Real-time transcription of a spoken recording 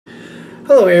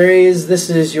Hello Aries,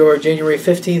 this is your January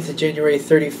 15th to January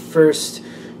 31st,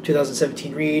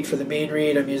 2017 read. For the main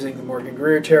read, I'm using the Morgan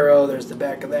Greer Tarot. There's the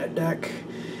back of that deck.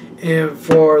 And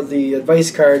for the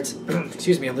advice cards,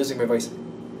 excuse me, I'm losing my voice.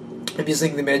 I'm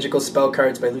using the Magical Spell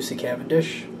cards by Lucy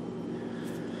Cavendish.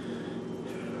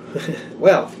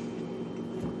 Well,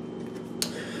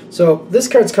 so this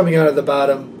card's coming out of the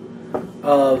bottom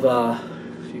of,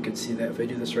 if you can see that, if I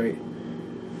do this right,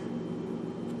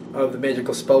 of the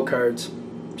Magical Spell cards.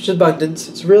 It's abundance.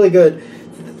 It's really good.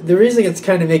 The reason it's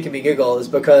kind of making me giggle is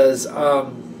because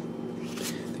the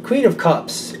Queen of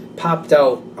Cups popped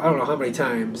out, I don't know how many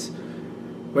times,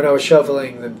 when I was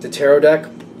shuffling the tarot deck.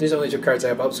 These are only two cards I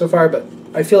have up so far, but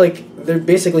I feel like they're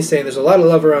basically saying there's a lot of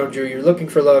love around you, you're looking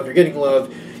for love, you're getting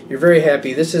love, you're very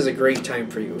happy, this is a great time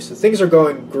for you. So things are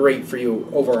going great for you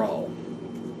overall.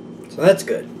 So that's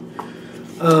good.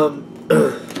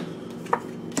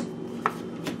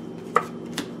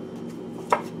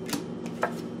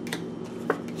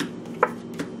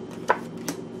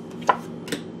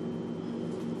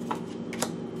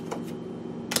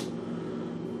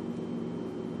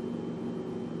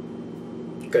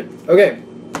 Good. Okay.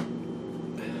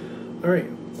 Alright.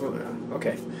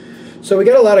 Okay. So we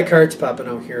got a lot of cards popping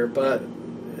out here, but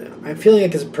I'm feeling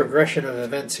like it's a progression of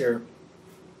events here.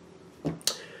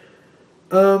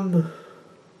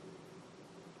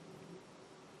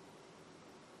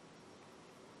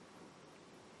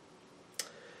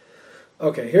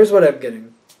 Okay, here's what I'm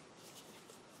getting.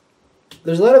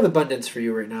 There's a lot of abundance for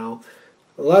you right now.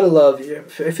 A lot of love. I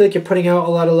feel like you're putting out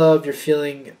a lot of love. You're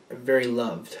feeling very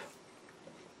loved.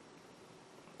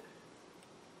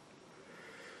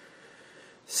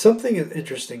 Something is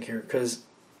interesting here, because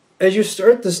as you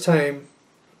start this time,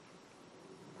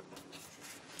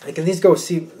 like, and these go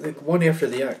see like one after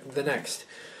the next.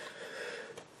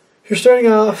 You're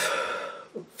starting off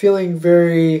feeling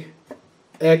very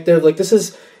active. Like this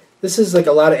is like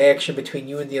a lot of action between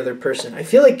you and the other person. I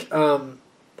feel like I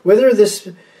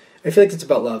feel like it's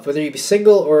about love. Whether you be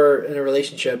single or in a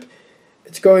relationship,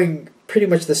 it's going pretty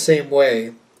much the same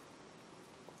way.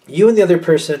 You and the other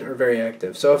person are very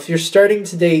active. So if you're starting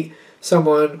to date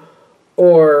someone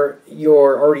or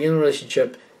you're already in a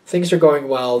relationship, things are going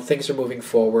well, things are moving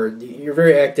forward, you're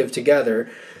very active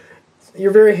together,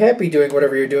 you're very happy doing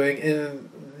whatever you're doing, and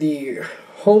the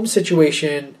home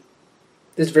situation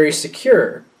is very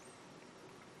secure.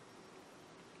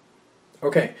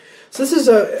 Okay, so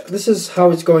this is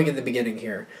how it's going in the beginning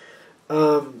here.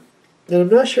 And I'm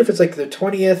not sure if it's like the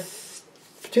 20th,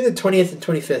 between the 20th and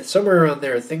 25th, somewhere around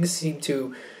there, things seem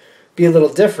to be a little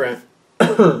different.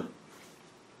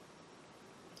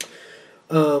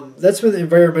 That's when the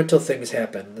environmental things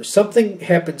happen. There's something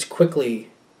happens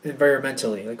quickly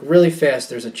environmentally, like really fast.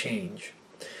 There's a change,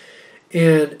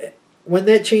 and when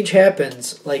that change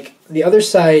happens, like the other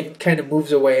side kind of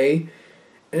moves away,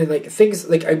 and like things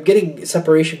like I'm getting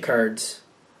separation cards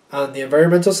on the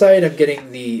environmental side. I'm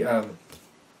getting the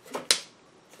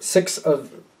Six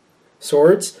of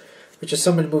Swords, which is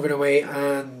someone moving away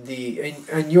on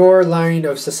your line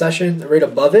of succession, right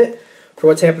above it. For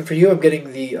what's happened for you, I'm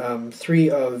getting the Three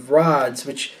of Rods,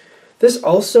 which this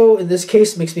also, in this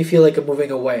case, makes me feel like I'm moving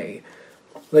away.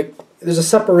 Like, there's a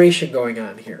separation going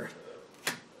on here.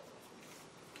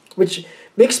 Which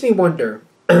makes me wonder,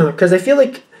 because I feel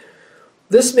like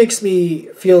this makes me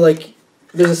feel like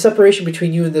there's a separation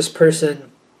between you and this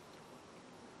person,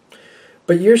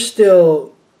 but you're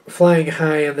still flying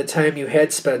high on the time you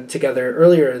had spent together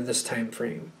earlier in this time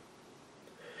frame.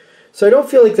 So I don't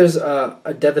feel like there's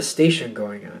a devastation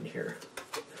going on here.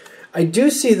 I do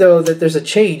see, though, that there's a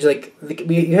change. Like,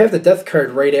 you have the Death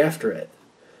card right after it,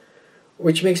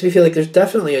 which makes me feel like there's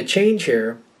definitely a change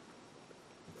here.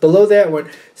 Below that one,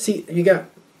 see, you got,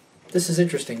 this is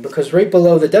interesting, because right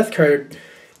below the Death card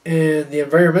in the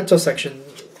environmental section,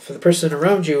 for the person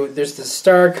around you, there's the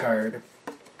Star card.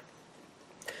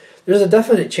 There's a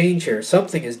definite change here.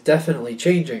 Something is definitely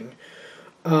changing.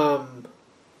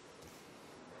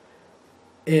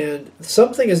 And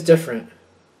something is different.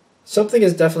 Something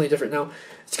is definitely different. Now,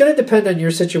 it's going to depend on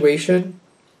your situation,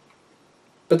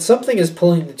 but something is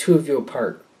pulling the two of you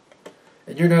apart,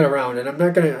 and you're not around. And I'm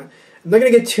not gonna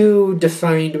get too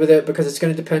defined with it, because it's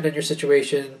going to depend on your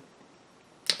situation.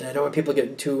 And I don't want people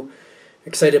getting too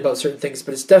excited about certain things,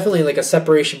 but it's definitely like a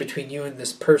separation between you and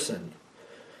this person.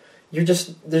 You're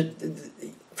just,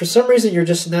 for some reason, you're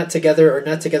just not together, or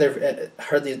not together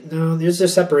hardly. No, there's a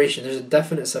separation. There's a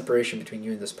definite separation between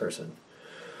you and this person.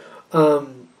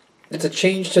 It's a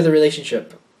change to the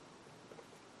relationship.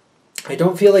 I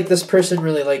don't feel like this person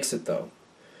really likes it, though.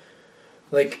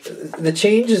 Like, the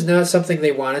change is not something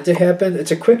they wanted to happen.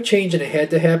 It's a quick change and it had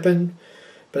to happen,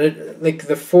 But like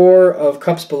the Four of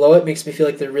Cups below it makes me feel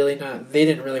like they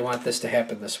didn't really want this to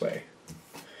happen this way.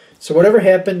 So whatever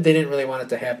happened, they didn't really want it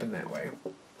to happen that way.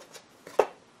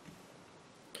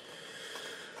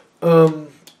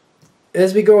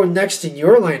 As we go next in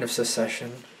your line of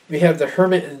succession, we have the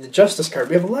Hermit and the Justice card.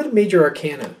 We have a lot of major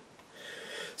arcana.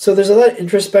 So there's a lot of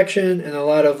introspection and a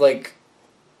lot of like,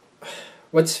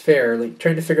 what's fair? Like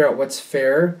trying to figure out what's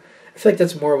fair. I feel like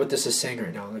that's more what this is saying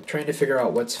right now. Like trying to figure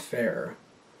out what's fair.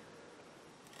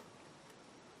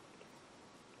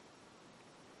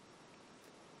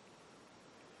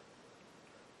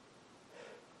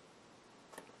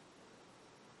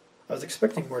 I was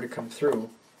expecting more to come through.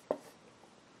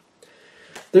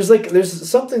 There's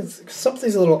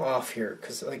something's a little off here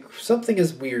because like something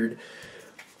is weird.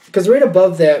 Because right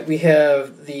above that we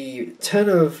have the Ten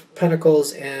of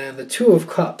Pentacles and the Two of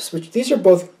Cups, which these are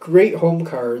both great home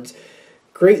cards,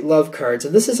 great love cards,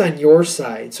 and this is on your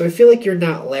side. So I feel like you're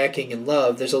not lacking in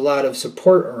love. There's a lot of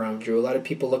support around you, a lot of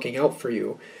people looking out for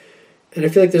you, and I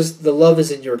feel like the love is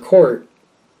in your court.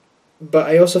 But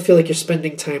I also feel like you're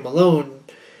spending time alone.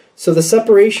 So the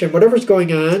separation, whatever's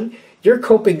going on, you're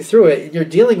coping through it and you're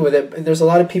dealing with it, and there's a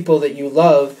lot of people that you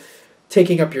love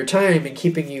taking up your time and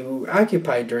keeping you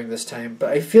occupied during this time. But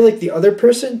I feel like the other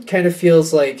person kind of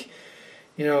feels like,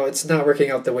 you know, it's not working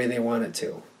out the way they want it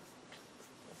to.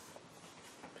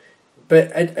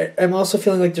 But I'm also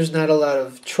feeling like there's not a lot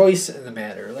of choice in the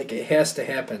matter. Like it has to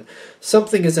happen.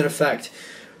 Something is in effect.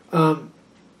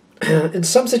 In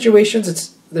some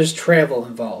situations, there's travel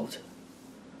involved.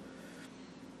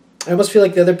 I almost feel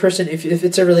like the other person, if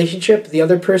it's a relationship, the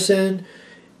other person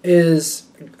is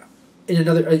in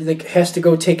another, like has to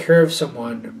go take care of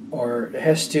someone or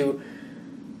has to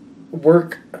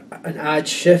work an odd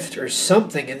shift or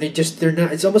something, and they're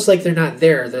not. It's almost like they're not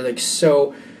there. They're like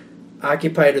so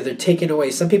occupied, or they're taken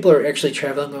away. Some people are actually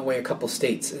traveling away a couple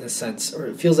states in a sense, or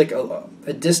it feels like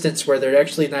a distance where they're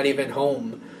actually not even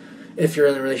home. If you're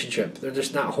in a relationship, they're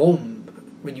just not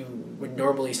home when you would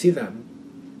normally see them.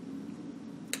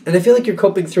 And I feel like you're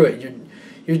coping through it.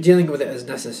 You're dealing with it as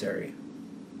necessary.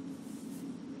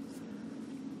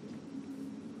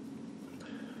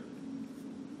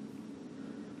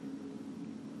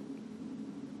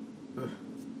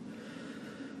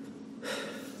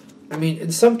 I mean,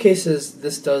 in some cases,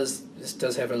 this does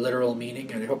have a literal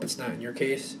meaning, and I hope it's not in your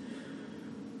case.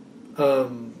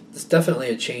 It's definitely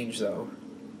a change, though.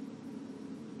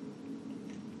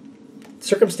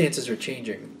 Circumstances are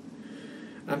changing.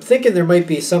 I'm thinking there might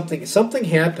be something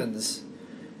happens.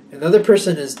 Another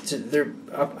person they're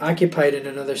occupied in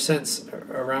another sense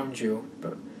around you.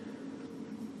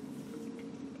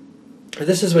 And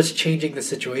this is what's changing the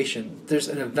situation. There's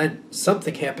an event.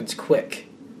 Something happens quick.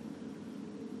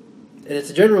 And it's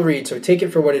a general read, so take it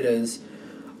for what it is.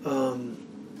 I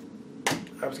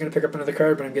was going to pick up another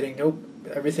card, but I'm getting, nope,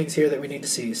 everything's here that we need to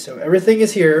see. So everything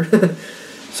is here.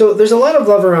 So there's a lot of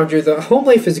love around you. The home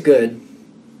life is good.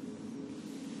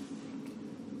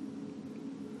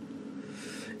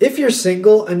 If you're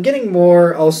single, I'm getting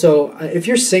more also. If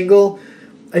you're single,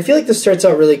 I feel like this starts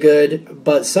out really good,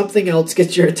 but something else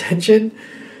gets your attention.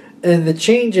 And the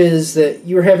change is that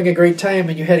you were having a great time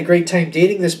and you had a great time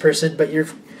dating this person, but you're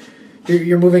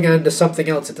moving on to something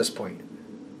else at this point.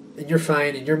 And you're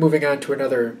fine, and you're moving on to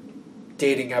another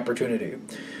dating opportunity.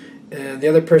 And the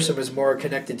other person was more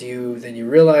connected to you than you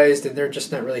realized, and they're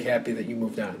just not really happy that you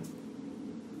moved on.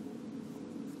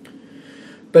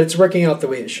 But it's working out the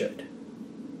way it should.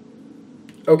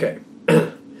 Okay.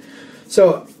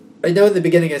 So, I know in the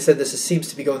beginning I said this seems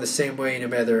to be going the same way no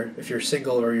matter if you're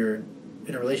single or you're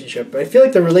in a relationship. But I feel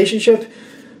like the relationship,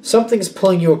 something's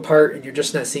pulling you apart and you're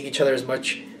just not seeing each other as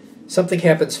much. Something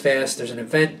happens fast. There's an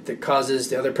event that causes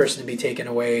the other person to be taken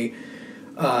away.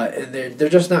 And they're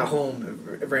just not home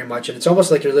very much. And it's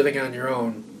almost like you're living on your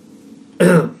own.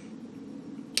 And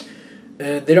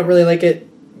they don't really like it,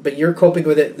 but you're coping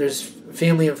with it. There's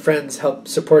family and friends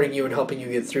supporting you and helping you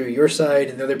get through your side,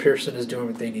 and the other person is doing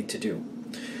what they need to do.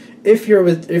 If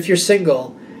you're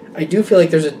single, I do feel like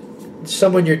there's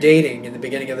someone you're dating in the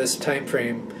beginning of this time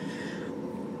frame,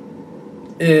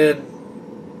 and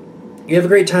you have a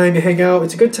great time, you hang out,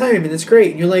 it's a good time, and it's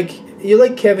great, and you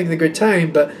like having the good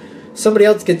time, but somebody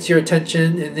else gets your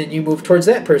attention, and then you move towards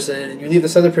that person, and you leave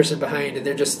this other person behind, and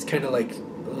they're just kind of like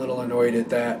a little annoyed at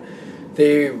that.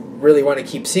 They really want to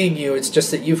keep seeing you. It's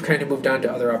just that you've kind of moved on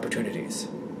to other opportunities.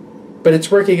 But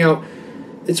it's working out.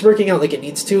 It's working out like it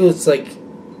needs to. It's like,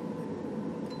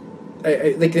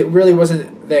 like it really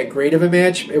wasn't that great of a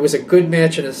match. It was a good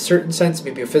match in a certain sense,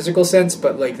 maybe a physical sense,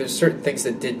 but like there's certain things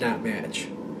that did not match.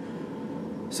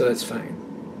 So that's fine.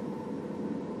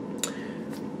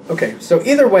 Okay, so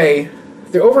either way,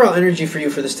 the overall energy for you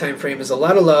for this time frame is a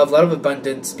lot of love, a lot of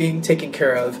abundance, being taken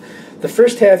care of. The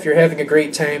first half, you're having a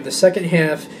great time. The second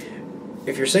half,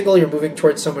 if you're single, you're moving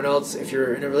towards someone else. If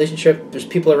you're in a relationship, there's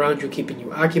people around you keeping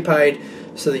you occupied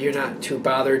so that you're not too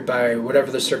bothered by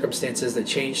whatever the circumstances that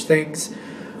change things.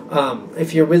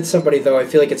 If you're with somebody, though, I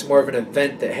feel like it's more of an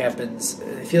event that happens.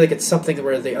 I feel like it's something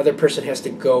where the other person has to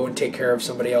go and take care of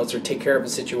somebody else or take care of a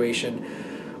situation,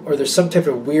 or there's some type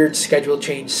of weird schedule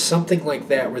change, something like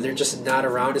that, where they're just not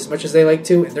around as much as they like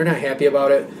to, and they're not happy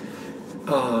about it.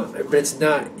 But it's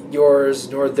not yours,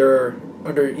 nor they're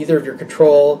under either of your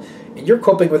control, and you're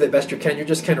coping with it best you can. You're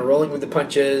just kind of rolling with the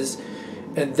punches,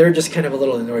 and they're just kind of a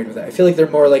little annoyed with it. I feel like they're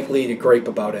more likely to gripe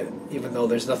about it, even though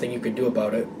there's nothing you can do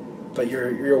about it. But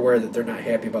you're aware that they're not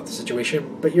happy about the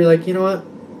situation. But you're like, you know what?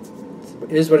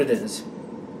 It is what it is.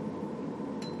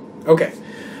 Okay.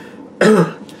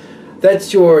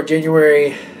 That's your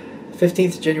January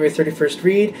 15th to January 31st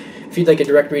read. If you'd like a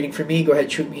direct reading from me, go ahead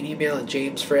and shoot me an email at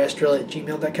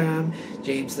jamesforastral@gmail.com.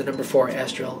 James, the number 4,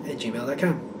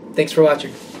 astral@gmail.com. Thanks for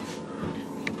watching.